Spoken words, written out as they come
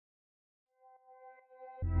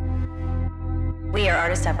We are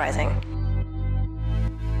Artist Uprising.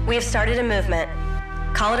 We have started a movement.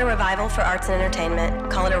 Call it a revival for arts and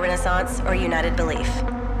entertainment, call it a renaissance or united belief,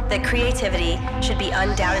 that creativity should be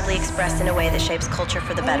undoubtedly expressed in a way that shapes culture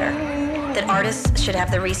for the better, that artists should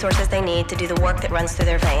have the resources they need to do the work that runs through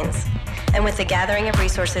their veins. And with the gathering of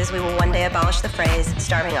resources, we will one day abolish the phrase,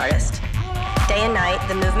 starving artist. Day and night,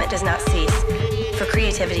 the movement does not cease, for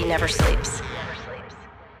creativity never sleeps.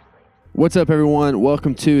 What's up, everyone?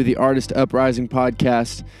 Welcome to the Artist Uprising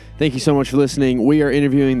podcast. Thank you so much for listening. We are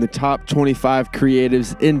interviewing the top 25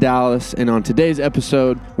 creatives in Dallas, and on today's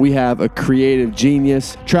episode, we have a creative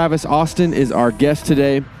genius. Travis Austin is our guest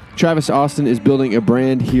today. Travis Austin is building a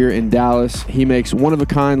brand here in Dallas. He makes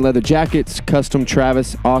one-of-a-kind leather jackets, custom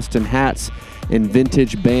Travis Austin hats, and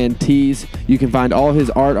vintage band tees. You can find all his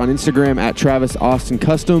art on Instagram at Travis Austin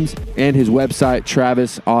Customs and his website,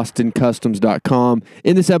 TravisAustinCustoms.com.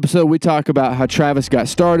 In this episode, we talk about how Travis got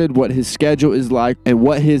started, what his schedule is like, and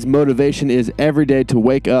what his motivation is every day to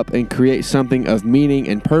wake up and create something of meaning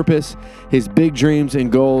and purpose, his big dreams and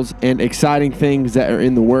goals, and exciting things that are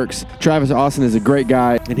in the works. Travis Austin is a great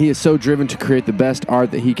guy, and he is so driven to create the best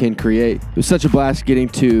art that he can create. It was such a blast getting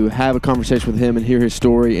to have a conversation with him and hear his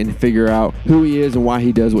story and figure out who he is and why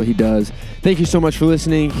he does what he does. Thank you so much for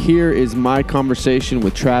listening. Here is my conversation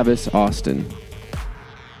with Travis Austin.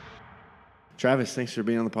 Travis, thanks for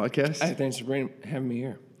being on the podcast. Hey, thanks for having me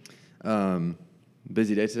here.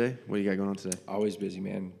 Busy day today? What do you got going on today? Always busy,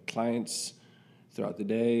 man. Clients throughout the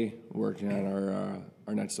day, working on our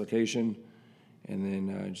next location, and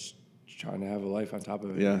then just trying to have a life on top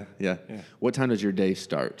of it. Yeah. What time does your day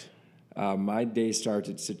start? My day starts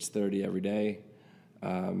at 6:30 every day.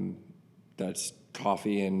 That's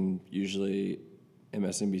coffee and usually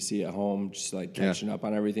MSNBC at home, just like catching up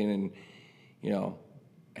on everything and,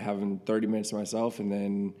 having 30 minutes to myself and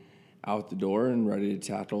then out the door and ready to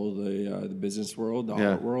tackle the business world, the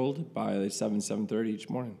art world by like 7:30 each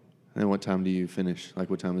morning. And what time do you finish? Like,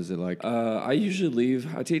 what time is it like? I usually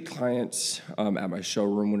leave. I take clients at my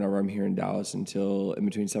showroom whenever I'm here in Dallas until in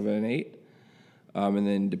between 7 and 8. And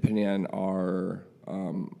then depending on our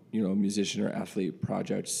musician or athlete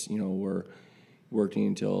projects, we're working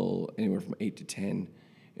until anywhere from 8 to 10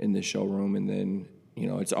 in the showroom. And then,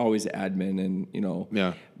 it's always admin and,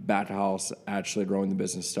 back to house, actually growing the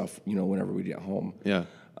business stuff, whenever we get home. Yeah.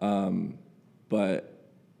 But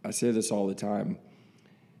I say this all the time.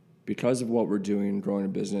 Because of what we're doing, growing a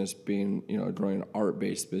business, growing an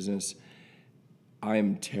art-based business, I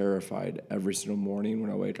am terrified every single morning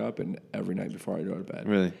when I wake up and every night before I go to bed.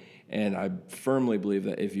 Really? And I firmly believe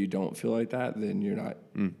that if you don't feel like that, then you're not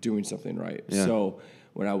doing something right. Yeah. So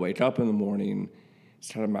when I wake up in the morning, it's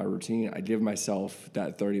kind of my routine. I give myself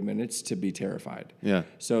that 30 minutes to be terrified. Yeah.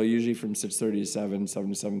 So usually from 6:30 to 7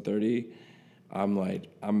 to 7:30,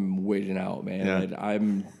 I'm waiting out, man. Yeah.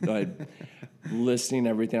 I'm listing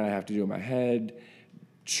everything I have to do in my head,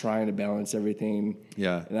 trying to balance everything.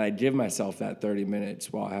 Yeah. And I give myself that 30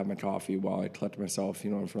 minutes while I have my coffee, while I collect myself,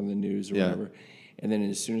 in front of the news or whatever. And then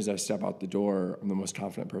as soon as I step out the door, I'm the most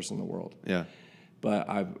confident person in the world. Yeah. But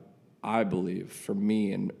I believe for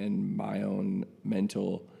me and my own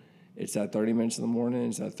mental, it's that 30 minutes in the morning,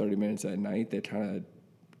 it's that 30 minutes at night that kind of,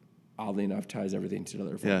 oddly enough, ties everything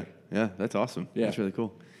together for me. Yeah, that's awesome. Yeah. That's really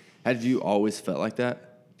cool. Had you always felt like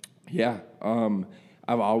that? Yeah.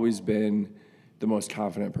 I've always been the most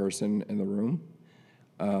confident person in the room.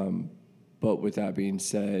 But with that being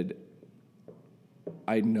said,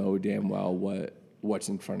 I know damn well what's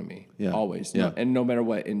in front of me. Yeah. Always. Yeah. And no matter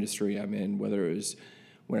what industry I'm in, whether it was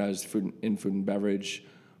when I was in food and beverage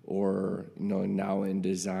or, now in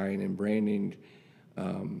design and branding,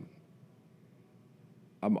 I'm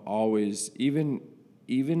always, even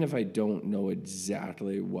if I don't know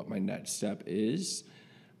exactly what my next step is,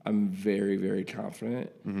 I'm very, very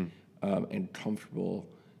confident and comfortable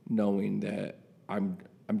knowing that I'm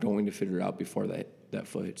going to figure it out before that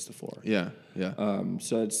foot hits the floor. Yeah.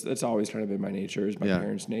 So that's always kind of been my nature, is my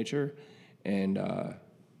parents' nature, and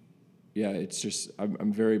it's just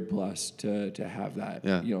I'm very blessed to have that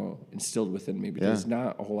instilled within me, because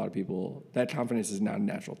not a whole lot of people, that confidence is not a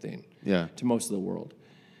natural thing to most of the world.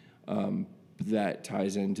 That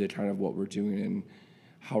ties into kind of what we're doing and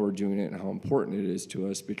how we're doing it and how important it is to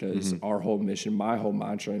us, because our whole mission, my whole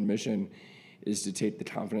mantra and mission, is to take the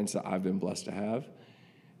confidence that I've been blessed to have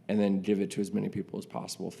and then give it to as many people as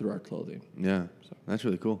possible through our clothing. Yeah, so that's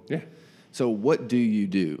really cool. Yeah. So what do you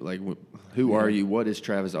do? Like, who are you? What is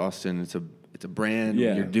Travis Austin? It's a brand.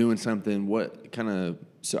 Yeah. You're doing something. What kind of...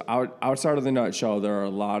 So outside of the nutshell, there are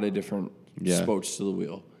a lot of different spokes to the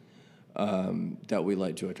wheel that we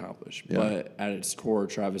like to accomplish. Yeah. But at its core,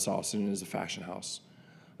 Travis Austin is a fashion house.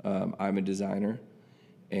 I'm a designer,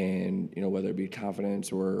 and whether it be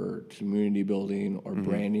confidence or community building or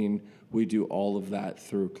branding, we do all of that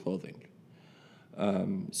through clothing.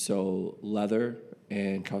 So leather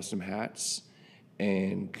and custom hats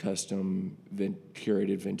and custom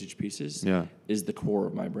curated vintage pieces is the core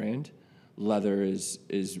of my brand. Leather is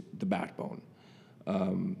the backbone.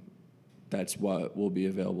 That's what will be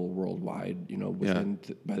available worldwide,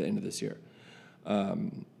 by the end of this year.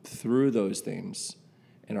 Through those things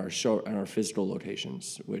and our physical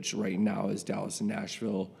locations, which right now is Dallas and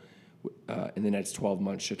Nashville, in the next 12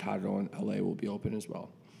 months, Chicago and LA will be open as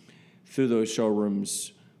well. Through those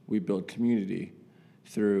showrooms, we build community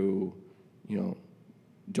through,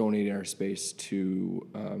 donating our space to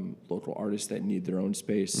local artists that need their own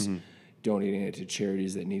space, donating it to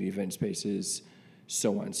charities that need event spaces,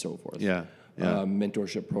 so on and so forth.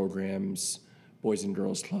 Mentorship programs, boys and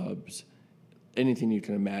girls clubs, anything you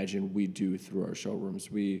can imagine we do through our showrooms.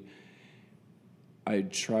 I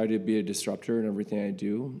try to be a disruptor in everything I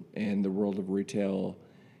do, and the world of retail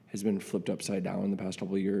has been flipped upside down in the past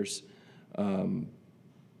couple of years.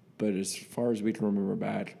 But as far as we can remember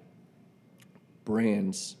back,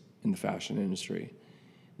 brands in the fashion industry,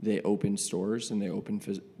 they open stores and they open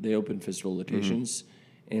physical locations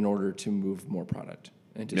in order to move more product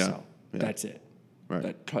and to sell. That's it. Right.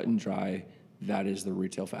 That cut and dry, that is the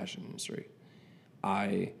retail fashion industry.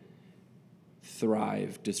 I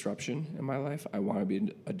thrive disruption in my life. I want to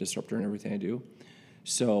be a disruptor in everything I do.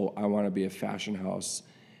 So I want to be a fashion house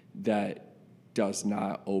that does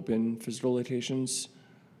not open physical locations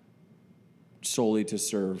solely to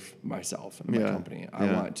serve myself and my company.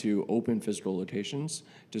 I want to open physical locations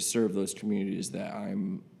to serve those communities that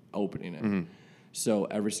I'm opening in. So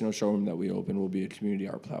every single showroom that we open will be a community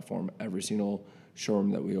art platform. Every single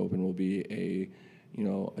showroom that we open will be a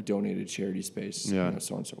donated charity space, so on and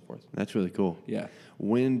so forth. That's really cool. Yeah.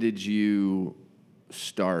 When did you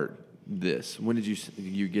start this? When did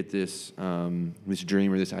you get this this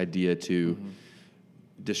dream or this idea to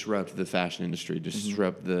disrupt the fashion industry,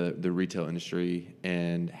 disrupt the retail industry,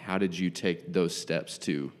 and how did you take those steps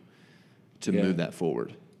to move that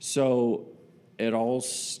forward? So it all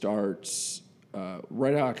starts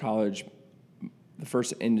right out of college. The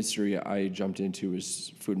first industry I jumped into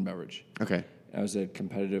was food and beverage. Okay. I was a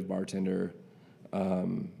competitive bartender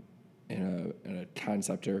and a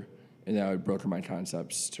conceptor, and then I would broker my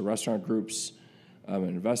concepts to restaurant groups and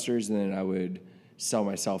investors, and then I would sell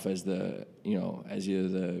myself as as either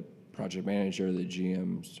the project manager, the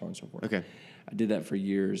GM, so on and so forth. Okay. I did that for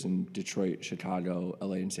years in Detroit, Chicago,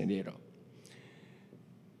 LA, and San Diego.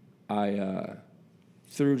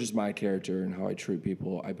 Through just my character and how I treat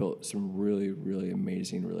people, I built some really, really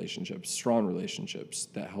amazing relationships, strong relationships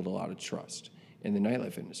that held a lot of trust in the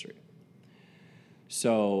nightlife industry.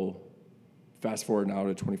 So fast forward now to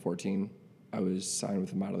 2014, I was signed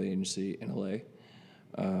with a modeling agency in LA.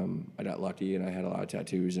 I got lucky and I had a lot of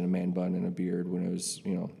tattoos and a man bun and a beard when it was,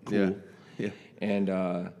 cool. Yeah. And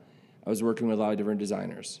I was working with a lot of different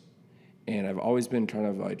designers. And I've always been kind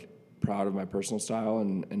of like proud of my personal style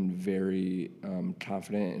and very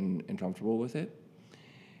confident and comfortable with it.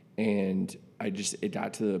 And it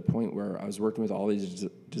got to the point where I was working with all these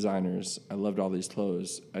designers. I loved all these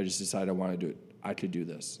clothes. I just decided I want to do it. I could do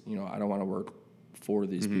this. I don't want to work for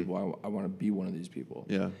these people. I want to be one of these people.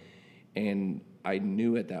 Yeah. And I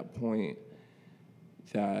knew at that point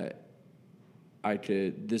that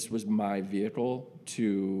this was my vehicle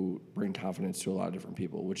to bring confidence to a lot of different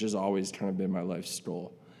people, which has always kind of been my life's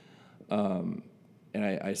goal. And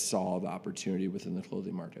I saw the opportunity within the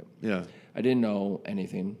clothing market. Yeah. I didn't know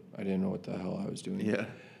anything. I didn't know what the hell I was doing. Yeah.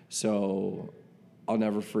 So I'll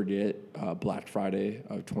never forget Black Friday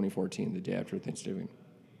of 2014, the day after Thanksgiving.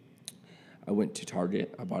 I went to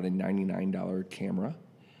Target. I bought a $99 camera.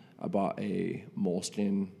 I bought a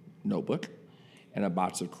Moleskine notebook and a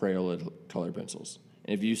box of Crayola colored pencils.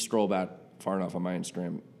 And if you scroll back far enough on my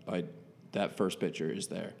Instagram, that first picture is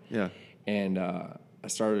there. Yeah. And I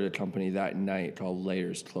started a company that night called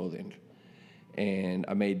Layers Clothing. And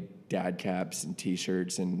I made dad caps and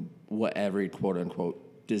T-shirts and what every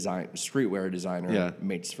quote-unquote streetwear designer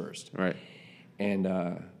makes first. Right. And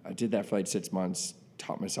I did that for like 6 months,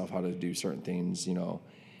 taught myself how to do certain things,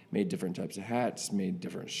 made different types of hats, made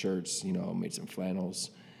different shirts, made some flannels,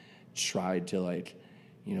 tried to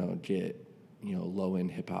get,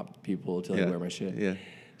 low-end hip-hop people to wear my shit. Yeah.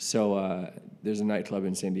 So there's a nightclub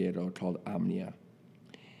in San Diego called Omnia.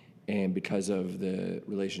 And because of the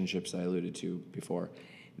relationships I alluded to before,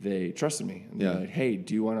 they trusted me. And they're like, hey,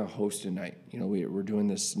 do you want to host a night? We're doing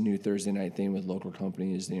this new Thursday night thing with local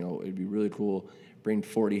companies. It'd be really cool. Bring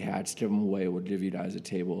 40 hats, give them away. We'll give you guys a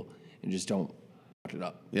table. And just don't it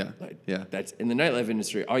up. Yeah. That's in the nightlife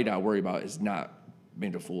industry. All you gotta worry about is not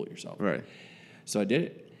being a fool of yourself. Right. So I did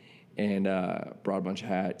it, and brought a bunch of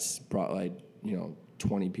hats. Brought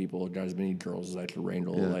 20 people. Got as many girls as I could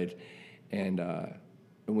wrangle. And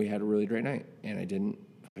we had a really great night. And I didn't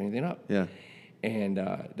fuck anything up. Yeah. And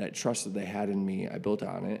that trust that they had in me, I built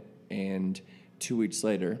on it. And 2 weeks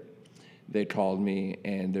later, they called me,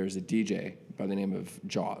 and there's a DJ by the name of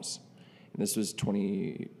Jaws. And this was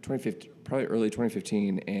 2015, probably early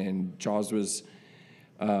 2015, and Jaws was,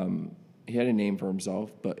 he had a name for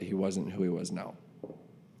himself, but he wasn't who he was now.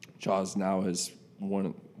 Jaws now is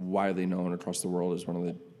widely known across the world as one of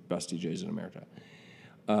the best DJs in America.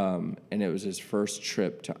 And it was his first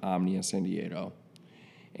trip to Omnia San Diego,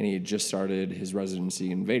 and he had just started his residency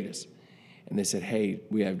in Vegas. And they said, hey,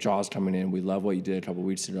 we have Jaws coming in. We love what you did a couple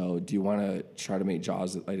weeks ago. Do you want to try to make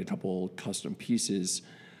Jaws a couple custom pieces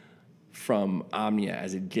from Omnia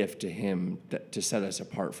as a gift to him to set us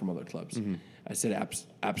apart from other clubs? Mm-hmm. I said,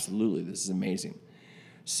 absolutely. This is amazing.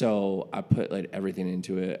 So I put everything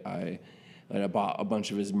into it. I bought a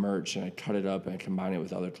bunch of his merch, and I cut it up and I combined it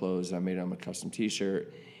with other clothes. I made him a custom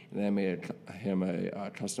T-shirt, and then I made him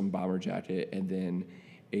a custom bomber jacket, and then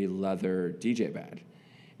a leather DJ bag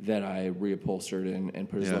that I reupholstered and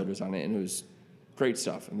put his logos on it, and it was great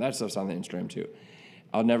stuff. And that stuff's on the Instagram too.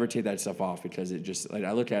 I'll never take that stuff off because it just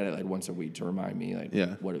I look at it once a week to remind me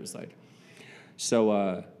what it was like. So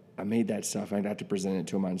I made that stuff. I got to present it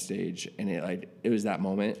to him on stage, and it was that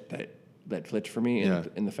moment that clicked for me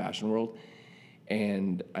in the fashion world.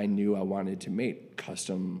 And I knew I wanted to make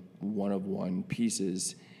custom one-of-one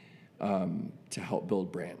pieces to help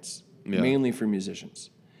build brands, mainly for musicians.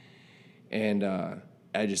 And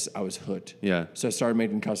I was hooked. Yeah. So I started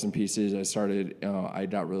making custom pieces. I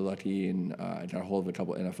got really lucky, and I got a hold of a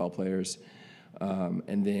couple NFL players.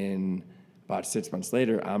 And then about 6 months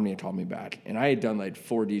later, Omnia called me back. And I had done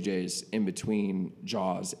 4 DJs in between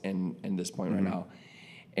Jaws and this point right now.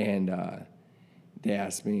 And they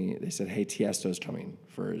asked me, they said, hey, Tiesto's coming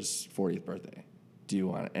for his 40th birthday. Do you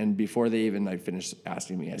want it? And before they even finished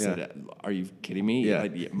asking me, I said, are you kidding me? Yeah.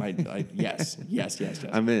 Yes.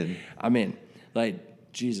 I'm in.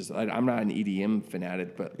 Jesus, I'm not an EDM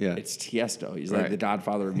fanatic, but it's Tiesto. He's the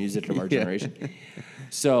godfather of music of our generation.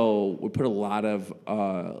 So we put a lot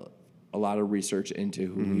of research into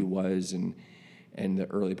who he was and the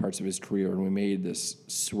early parts of his career, and we made this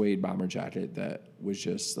suede bomber jacket that was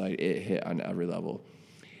just it hit on every level.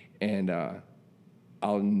 And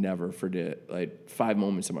I'll never forget 5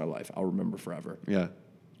 moments in my life I'll remember forever. Yeah.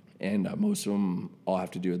 And most of them all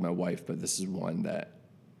have to do with my wife, but this is one that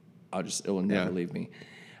it will never leave me.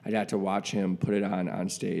 I got to watch him put it on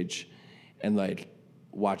stage and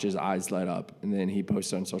watch his eyes light up. And then he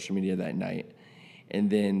posted on social media that night. And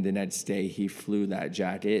then the next day he flew that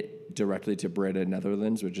jacket directly to Breda,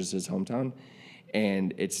 Netherlands, which is his hometown.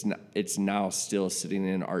 And it's now still sitting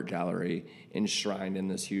in an art gallery enshrined in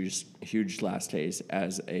this huge glass case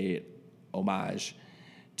as a homage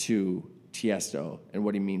to Tiesto and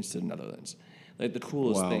what he means to the Netherlands. The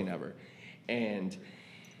coolest thing ever. And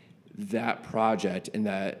that project and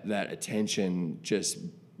that attention, just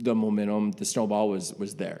the momentum, the snowball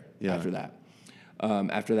was there after that.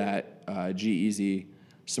 After that, G-Eazy,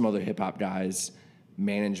 some other hip-hop guys,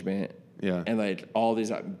 management, and all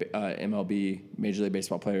these MLB, Major League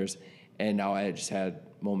Baseball players, and now I just had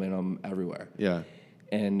momentum everywhere. Yeah.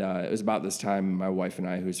 And it was about this time my wife and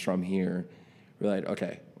I, who's from here, were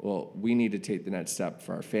okay, well, we need to take the next step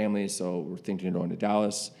for our family, so we're thinking of going to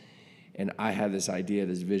Dallas. And I had this idea,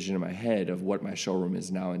 this vision in my head of what my showroom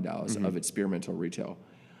is now in Dallas, of experimental retail.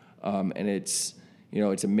 And it's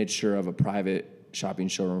a mixture of a private shopping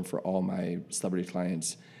showroom for all my celebrity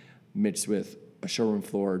clients, mixed with a showroom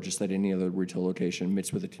floor, just like any other retail location,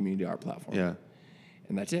 mixed with a community art platform. Yeah.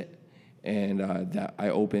 And that's it. And that I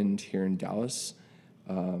opened here in Dallas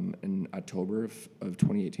in October of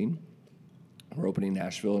 2018. We're opening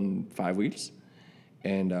Nashville in 5 weeks.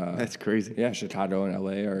 And that's crazy. Yeah, Chicago and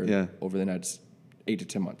LA are over the next 8 to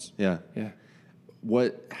 10 months. Yeah. Yeah.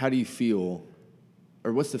 How do you feel,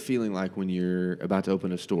 or what's the feeling like when you're about to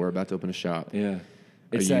open a store, about to open a shop? Yeah.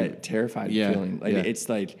 It's that terrified feeling.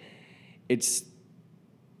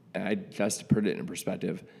 I just to put it in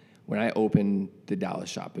perspective, when I opened the Dallas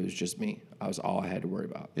shop, it was just me. I was all I had to worry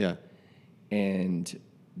about. Yeah. And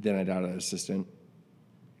then I got an assistant,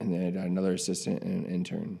 and then I got another assistant and an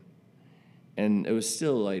intern. And it was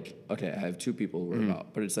still okay, I have 2 people to worry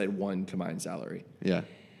about, but it's one combined salary. Yeah.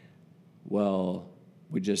 Well,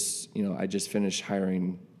 I just finished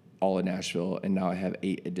hiring all in Nashville, and now I have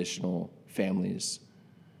 8 additional families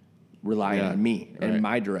relying on me and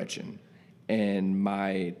my direction and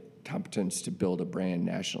my competence to build a brand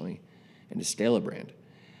nationally and to scale a brand.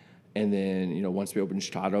 And then, you know, once we open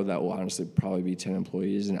Chicago, that will honestly probably be 10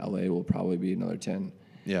 employees, and LA will probably be another 10.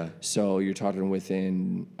 Yeah. So you're talking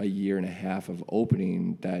within a year and a half of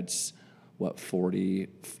opening, that's about 40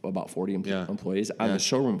 employees on the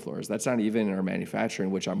showroom floors. That's not even in our manufacturing,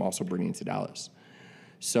 which I'm also bringing to Dallas.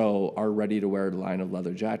 So our ready-to-wear line of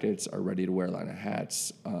leather jackets, our ready-to-wear line of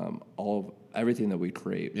hats, everything that we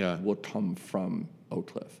create will come from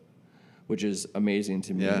Oak Cliff, which is amazing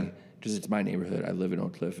to me because it's my neighborhood. I live in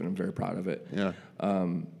Oak Cliff, and I'm very proud of it. Yeah.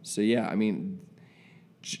 So yeah, I mean,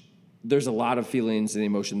 there's a lot of feelings and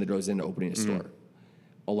emotion that goes into opening a store.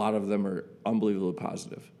 A lot of them are unbelievably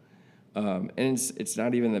positive. And it's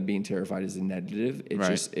not even that being terrified is a negative. It's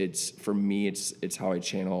just, it's for me, it's how I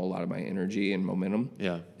channel a lot of my energy and momentum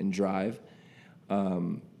and drive.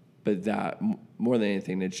 But that more than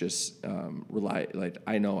anything, it's just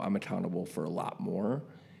I know I'm accountable for a lot more,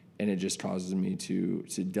 and it just causes me to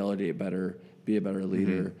delegate better, be a better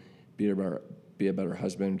leader, be a better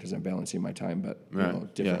husband because I'm balancing my time, but you know,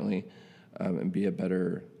 differently, and be a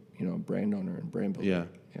better, you know, brand owner and brand builder.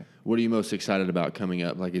 Yeah. What are you most excited about coming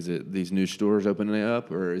up? Like, is it these new stores opening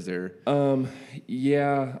up, or is there? A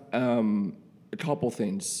couple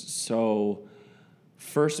things. So,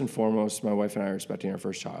 first and foremost, my wife and I are expecting our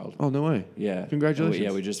first child. Oh, no way! Yeah,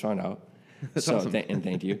 Congratulations! We just found out. That's awesome. And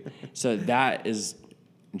thank you. So that is,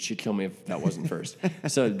 and she'd kill me if that wasn't first.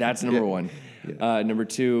 So that's number one. Number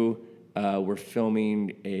two, we're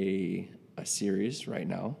filming a series right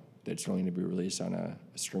now that's going to be released on a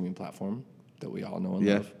streaming platform that we all know and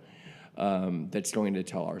love. That's going to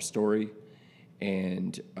tell our story,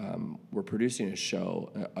 and we're producing a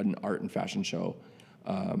show, an art and fashion show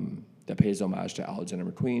that pays homage to Alexander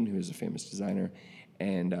McQueen, who is a famous designer,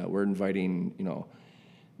 and we're inviting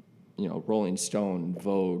Rolling Stone,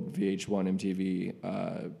 Vogue, VH1,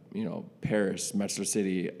 MTV, Paris, Metro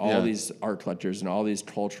City, all these art collectors and all these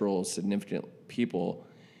cultural significant people,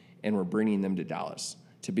 and we're bringing them to Dallas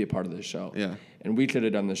to be a part of the show. Yeah, and we could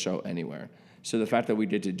have done the show anywhere. So the fact that we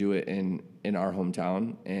get to do it in our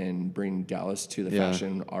hometown and bring Dallas to the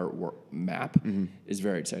fashion art map is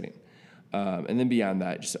very exciting. And then beyond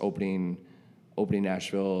that, just opening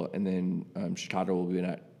Nashville, and then Chicago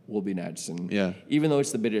will be next. And even though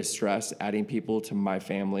it's the biggest stress, adding people to my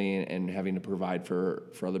family and having to provide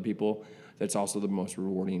for other people, that's also the most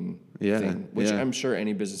rewarding thing. Which I'm sure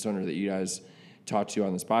any business owner that you guys talk to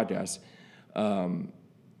on this podcast,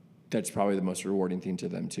 that's probably the most rewarding thing to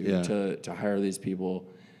them too. To hire these people,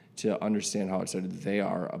 to understand how excited they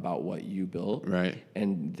are about what you built,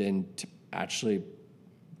 and then to actually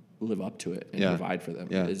live up to it and provide for them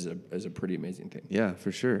is a pretty amazing thing. Yeah,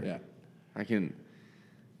 for sure. Yeah,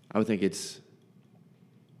 I would think it's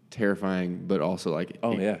terrifying, but also like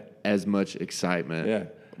as much excitement. Yeah.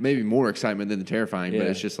 Maybe more excitement than the terrifying, but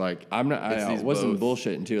it's just like I wasn't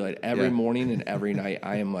bullshitting too. Like every morning and every night,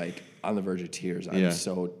 I am like on the verge of tears.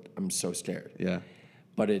 I'm so scared. Yeah,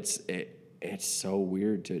 but it's so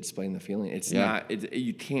weird to explain the feeling. It's not.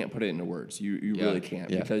 You can't put it into words. You really can't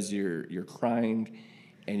because you're crying,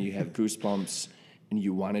 and you have goosebumps, and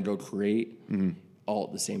you want to go create all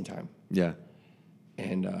at the same time. Yeah,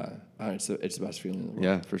 and it's the best feeling in the world.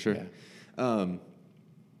 Yeah, for sure. Yeah.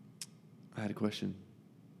 I had a question.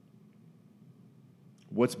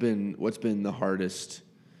 What's been the hardest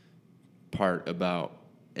part about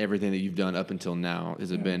everything that you've done up until now?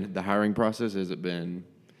 Has it been the hiring process? Has it been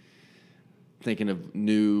thinking of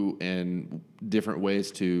new and different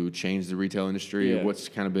ways to change the retail industry? Yeah. What's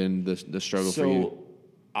kind of been the struggle for you?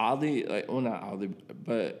 Not oddly,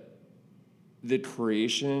 but the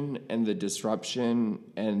creation and the disruption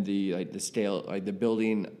and the scale, like the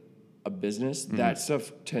building a business, that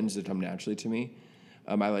stuff tends to come naturally to me.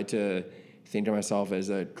 I like to think to myself as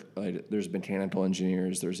there's mechanical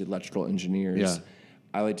engineers, there's electrical engineers. Yeah.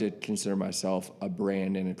 I like to consider myself a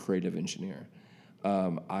brand and a creative engineer.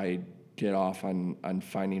 I get off on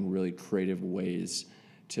finding really creative ways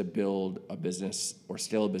to build a business or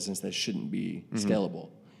scale a business that shouldn't be scalable.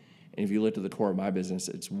 And if you look at the core of my business,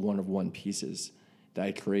 it's one pieces that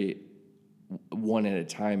I create one at a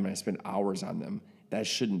time, and I spend hours on them. That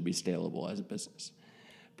shouldn't be scalable as a business.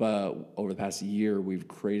 But over the past year, we've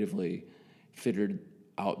creatively figured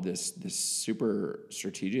out this super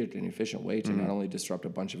strategic and efficient way to not only disrupt a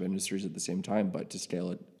bunch of industries at the same time, but to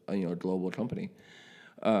scale a global company.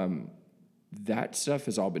 That stuff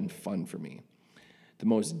has all been fun for me. The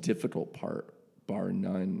most difficult part, bar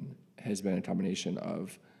none, has been a combination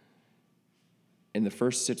of, in the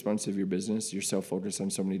first 6 months of your business, you're so focused on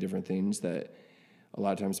so many different things that a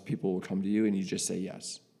lot of times people will come to you and you just say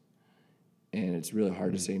yes. and it's really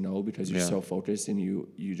hard to say no because you're so focused, and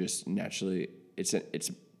you just naturally,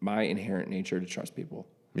 it's my inherent nature to trust people.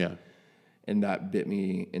 Yeah. And that bit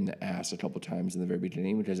me in the ass a couple times in the very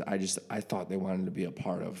beginning, because I thought they wanted to be a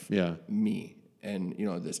part of me and, you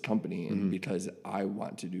know, this company, and because I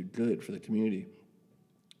want to do good for the community.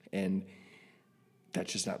 And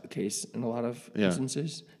that's just not the case in a lot of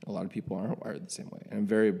instances. A lot of people aren't wired the same way. And I'm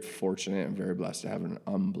very fortunate and very blessed to have an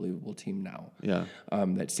unbelievable team now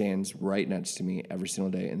that stands right next to me every single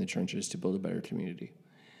day in the trenches to build a better community.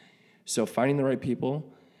 So finding the right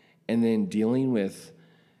people, and then dealing with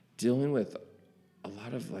a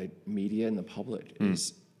lot of like media and the public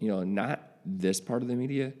is, you know, not this part of the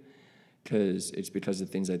media, because of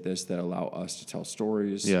things like this that allow us to tell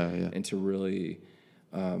stories and to really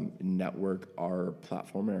network our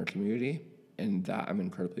platform and our community, and that I'm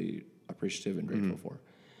incredibly appreciative and grateful for.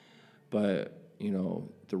 But, you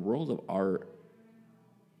know, the world of art,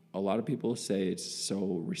 a lot of people say it's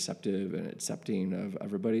so receptive and accepting of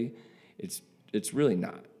everybody. It's really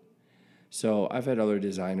not. So I've had other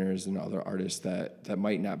designers and other artists that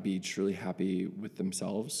might not be truly happy with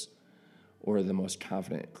themselves or the most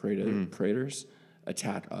confident creators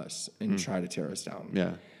attack us and try to tear us down.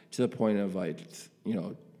 Yeah. To the point of like, you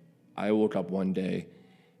know, I woke up one day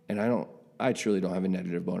and I truly don't have a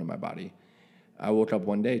negative bone in my body. I woke up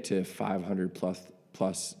one day to 500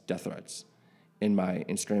 plus death threats in my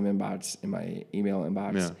Instagram inbox, in my email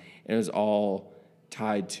inbox. Yeah. And it was all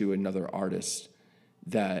tied to another artist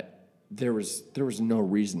that there was no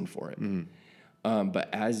reason for it. But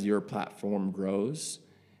as your platform grows,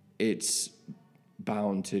 it's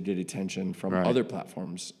bound to get attention from other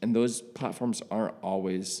platforms. And those platforms aren't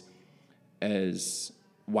always as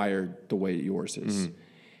wired the way yours is.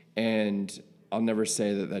 And I'll never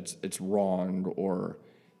say that it's wrong, or,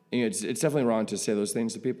 you know, it's definitely wrong to say those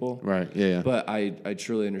things to people. Right. Yeah. But I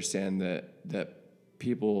truly understand that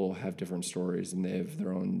people have different stories and they have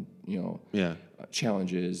their own, you know,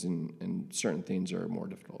 challenges, and certain things are more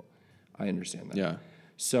difficult. I understand that. Yeah.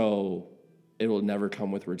 So it will never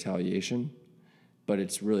come with retaliation, but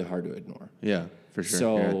it's really hard to ignore. Yeah, for sure.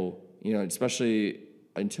 So, you know, especially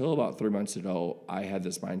until about 3 months ago, I had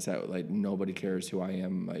this mindset like nobody cares who I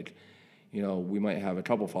am. Like, you know, we might have a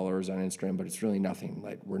couple followers on Instagram, but it's really nothing.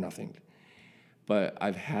 Like, we're nothing. But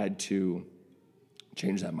I've had to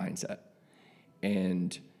change that mindset.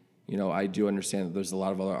 And, you know, I do understand that there's a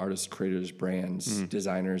lot of other artists, creators, brands,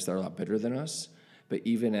 designers that are a lot better than us. But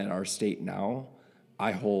even at our state now,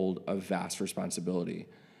 I hold a vast responsibility,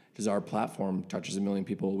 because our platform touches 1 million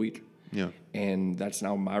people a week. Yeah. And that's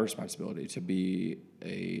now my responsibility to be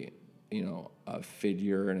a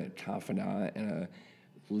figure and a confidant and a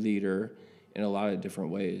leader in a lot of different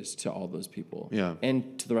ways to all those people. Yeah.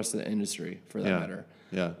 And to the rest of the industry, for that matter.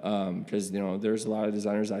 Yeah. Because, you know, there's a lot of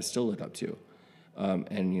designers I still look up to.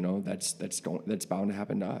 And, you know, that's bound to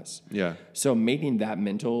happen to us. Yeah. So making that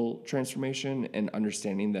mental transformation and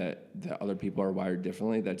understanding that other people are wired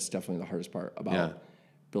differently, that's definitely the hardest part about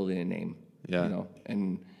building a name. Yeah. You know,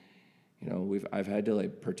 and, you know, I've had to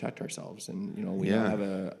like protect ourselves, and, you know, we now have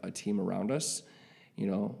a team around us. You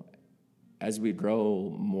know, as we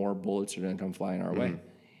grow, more bullets are going to come flying our way.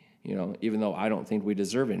 You know, even though I don't think we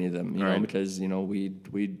deserve any of them, you know, because, you know,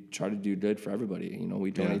 we try to do good for everybody. You know,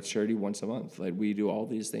 we donate charity once a month. Like, we do all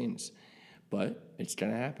these things, but it's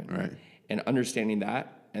going to happen. Right. And understanding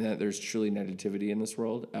that, and that there's truly negativity in this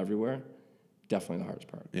world everywhere, definitely the hardest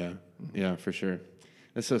part. Yeah. Yeah, for sure.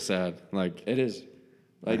 It's so sad. Like, it is.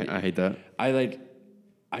 Like, I hate that.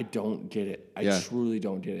 I don't get it. I truly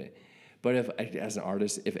don't get it. But if, as an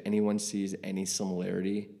artist, if anyone sees any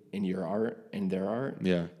similarity in your art and their art,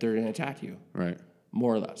 they're going to attack you. Right.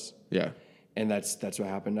 More or less. Yeah. And that's what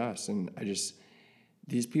happened to us. And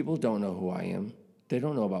these people don't know who I am. They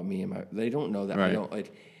don't know about me. They don't know that I don't,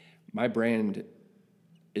 like, my brand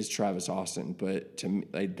is Travis Austin, but to me,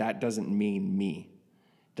 like, that doesn't mean me.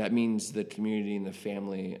 That means the community and the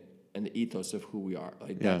family and the ethos of who we are.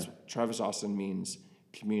 Like, that's Travis Austin means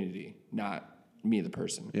community, not me, the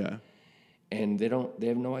person. Yeah. And they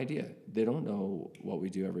have no idea. They don't know what we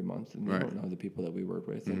do every month, and they don't know the people that we work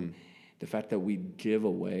with. And the fact that we give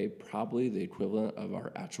away probably the equivalent of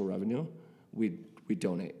our actual revenue, we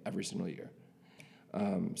donate every single year.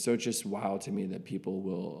 So it's just wild to me that people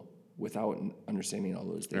will, without understanding all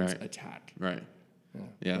those things, attack. Right.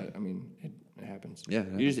 Yeah. But, I mean, it happens. Yeah.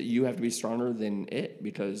 You have to be stronger than it,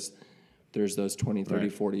 because there's those 20, 30,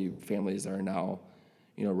 40 families that are now,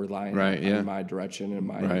 you know, relying on my direction and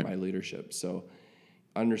my leadership. So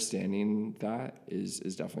understanding that is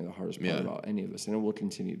definitely the hardest part about any of this, and it will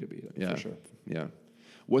continue to be, for sure. Yeah.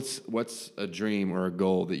 What's a dream or a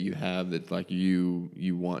goal that you have that like you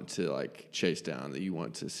want to like chase down, that you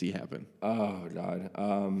want to see happen? Oh God.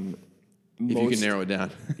 If you can narrow it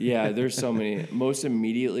down. Yeah, there's so many. Most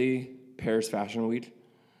immediately, Paris Fashion Week.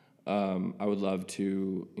 I would love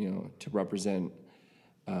to, to represent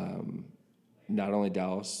not only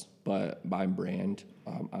Dallas but my brand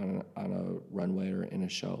on a runway or in a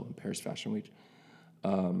show in Paris Fashion Week.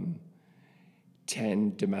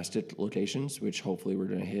 10 domestic locations, which hopefully we're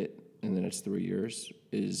going to hit in the next 3 years,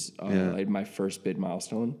 is like my first big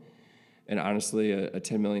milestone. And honestly, a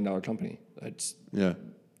 $10 million company. That's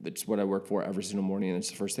what I work for every single morning, and it's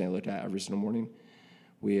the first thing I look at every single morning.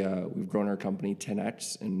 We've grown our company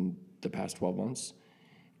 10x in the past 12 months,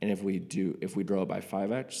 and if we grow it by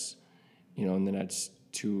 5x, in the next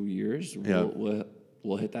 2 years,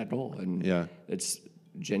 we'll hit that goal. And it's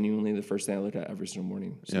genuinely the first thing I look at every single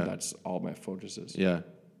morning. So that's all my focus is. Yeah.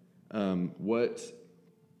 What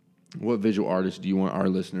visual artist do you want our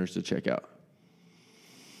listeners to check out?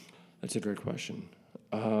 That's a great question.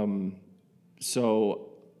 So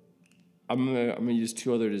I'm gonna use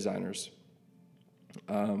two other designers.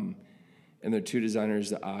 And they're two designers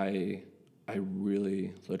that I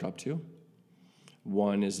really look up to.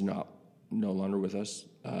 One is no longer with us,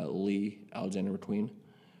 Lee Alexander McQueen,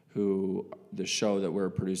 who the show that we're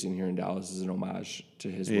producing here in Dallas is an homage to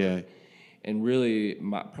his work. And really,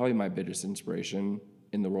 probably my biggest inspiration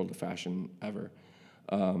in the world of fashion ever.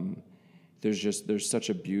 There's such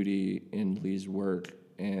a beauty in Lee's work,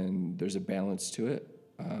 and there's a balance to it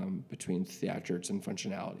between theatrics and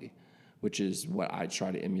functionality, which is what I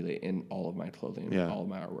try to emulate in all of my clothing, all of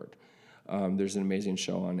my artwork. There's an amazing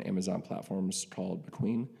show on Amazon platforms called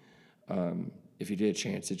McQueen. If you get a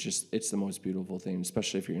chance, it's the most beautiful thing,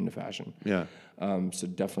 especially if you're into fashion. Yeah. So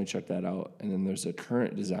definitely check that out. And then there's a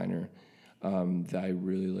current designer that I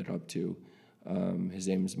really look up to. His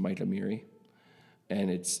name is Mike Amiri, and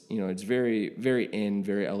it's very very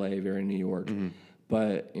very LA, very New York,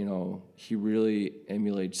 but he really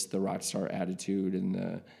emulates the rock star attitude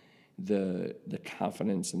and the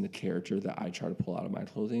confidence and the character that I try to pull out of my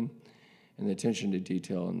clothing, and the attention to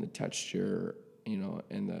detail and the texture, and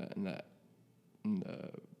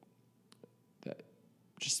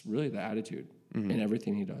just really the attitude in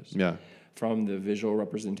everything he does. Yeah. From the visual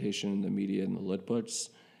representation in the media and the look books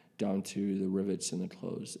down to the rivets and the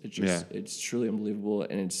clothes. It's truly unbelievable,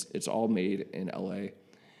 and it's all made in LA.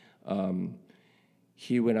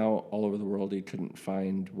 He went out all over the world. He couldn't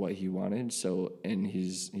find what he wanted, and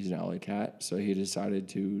he's an LA cat, so he decided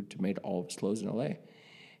to make all of his clothes in LA.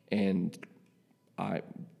 And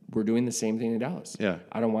we're doing the same thing in Dallas. Yeah.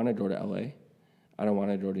 I don't want to go to LA. I don't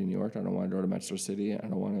want to go to New York. I don't want to go to Metro City. I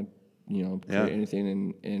don't want to, create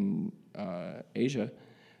anything in Asia.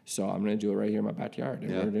 So I'm going to do it right here in my backyard,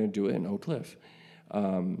 and we're going to do it in Oak Cliff.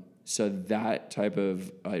 So that type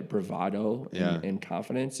of bravado and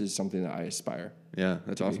confidence is something that I aspire. Yeah,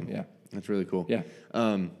 that's awesome. Yeah, that's really cool. Yeah.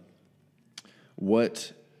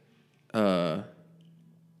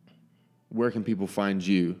 Where can people find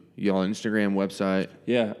you? You on Instagram, website?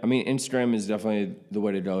 Yeah, I mean, Instagram is definitely the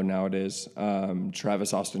way to go nowadays.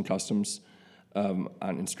 Travis Austin Customs on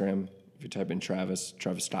Instagram. If you type in Travis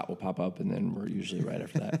Scott will pop up, and then we're usually right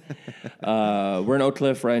after that. We're in Oak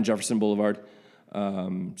Cliff, right on Jefferson Boulevard.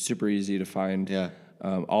 Super easy to find. Yeah.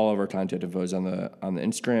 All of our content info is on the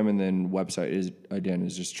Instagram, and then website is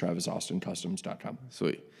just TravisAustinCustoms.com.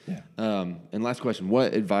 Sweet. Yeah. And last question: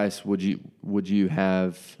 what advice would you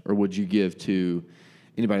have, or would you give to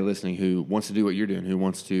anybody listening who wants to do what you're doing, who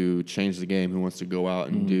wants to change the game, who wants to go out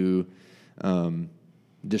and do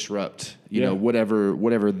disrupt,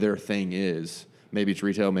 whatever their thing is? Maybe it's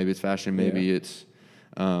retail, maybe it's fashion, maybe it's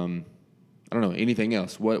I don't know, anything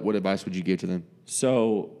else. What advice would you give to them?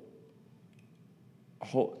 So,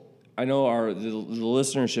 I know the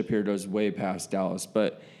listenership here goes way past Dallas,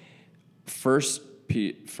 but first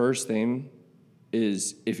thing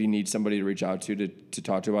is, if you need somebody to reach out to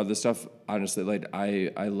talk to about this stuff, honestly, like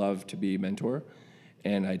I love to be a mentor,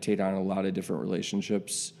 and I take on a lot of different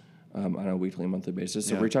relationships on a weekly and monthly basis.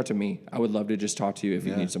 So reach out to me. I would love to just talk to you if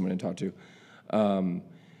you need someone to talk to.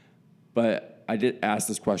 But I did ask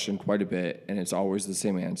this question quite a bit, and it's always the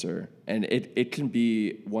same answer. And it can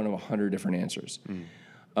be one of 100 different answers.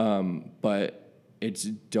 But it's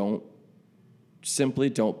don't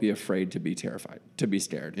be afraid to be terrified, to be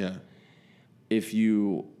scared. Yeah. If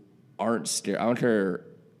you aren't scared, I don't care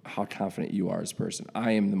how confident you are as a person.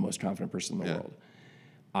 I am the most confident person in the world.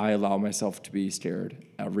 I allow myself to be scared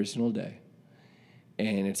every single day.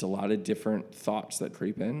 And it's a lot of different thoughts that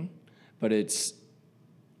creep in, but it's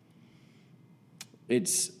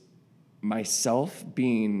myself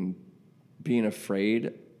being being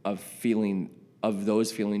afraid of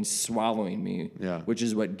those feelings swallowing me, which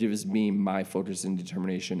is what gives me my focus and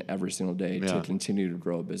determination every single day to continue to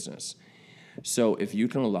grow a business. So if you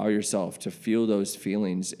can allow yourself to feel those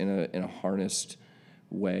feelings in a harnessed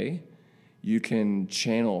way, you can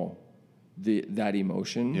channel that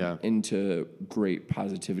emotion into great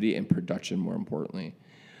positivity and production, more importantly.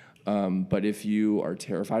 But if you are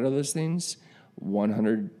terrified of those things,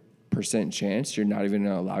 100% chance you're not even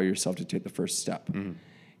going to allow yourself to take the first step,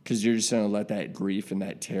 because you're just going to let that grief and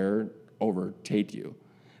that terror overtake you.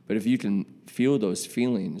 But if you can feel those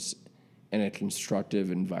feelings in a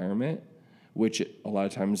constructive environment, which a lot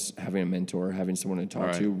of times having a mentor, having someone to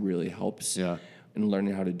talk to really helps in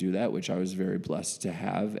learning how to do that, which I was very blessed to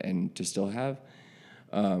have and to still have.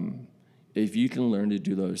 If you can learn to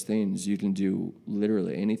do those things, you can do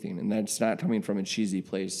literally anything. And that's not coming from a cheesy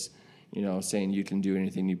place, saying you can do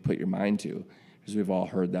anything you put your mind to, because we've all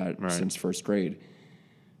heard that since first grade.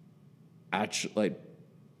 Actually, like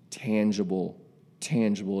tangible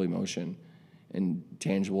emotion and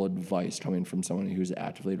tangible advice coming from someone who's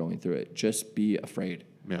actively going through it. Just be afraid.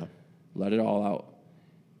 Yeah. Let it all out.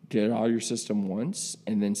 Get it out of your system once,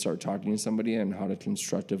 and then start talking to somebody on how to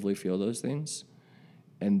constructively feel those things,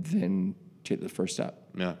 and then take the first step.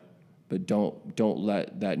 Yeah. But don't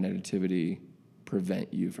let that negativity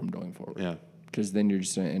prevent you from going forward. Yeah. Because then you're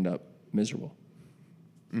just going to end up miserable.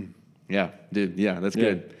 Yeah, dude. Yeah, that's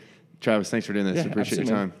good. Travis, thanks for doing this. Yeah, appreciate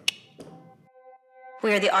your time.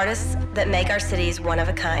 We are the artists that make our cities one of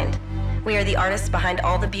a kind. We are the artists behind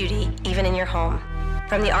all the beauty, even in your home.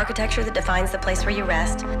 From the architecture that defines the place where you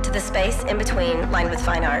rest, to the space in between lined with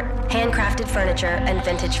fine art, handcrafted furniture, and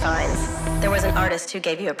vintage finds, there was an artist who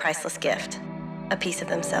gave you a priceless gift, a piece of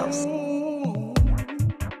themselves.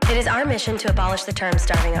 It is our mission to abolish the term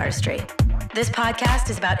starving artistry. This podcast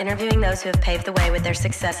is about interviewing those who have paved the way with their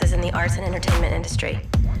successes in the arts and entertainment industry.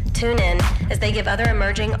 Tune in as they give other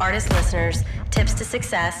emerging artist listeners tips to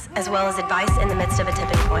success, as well as advice in the midst of a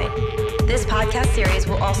tipping point. This podcast series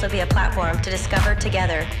will also be a platform to discover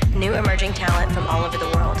together new emerging talent from all over the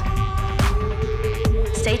world.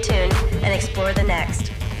 Stay tuned and explore the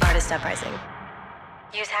next Artist Uprising.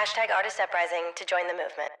 Use #ArtistUprising to join the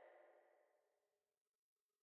movement.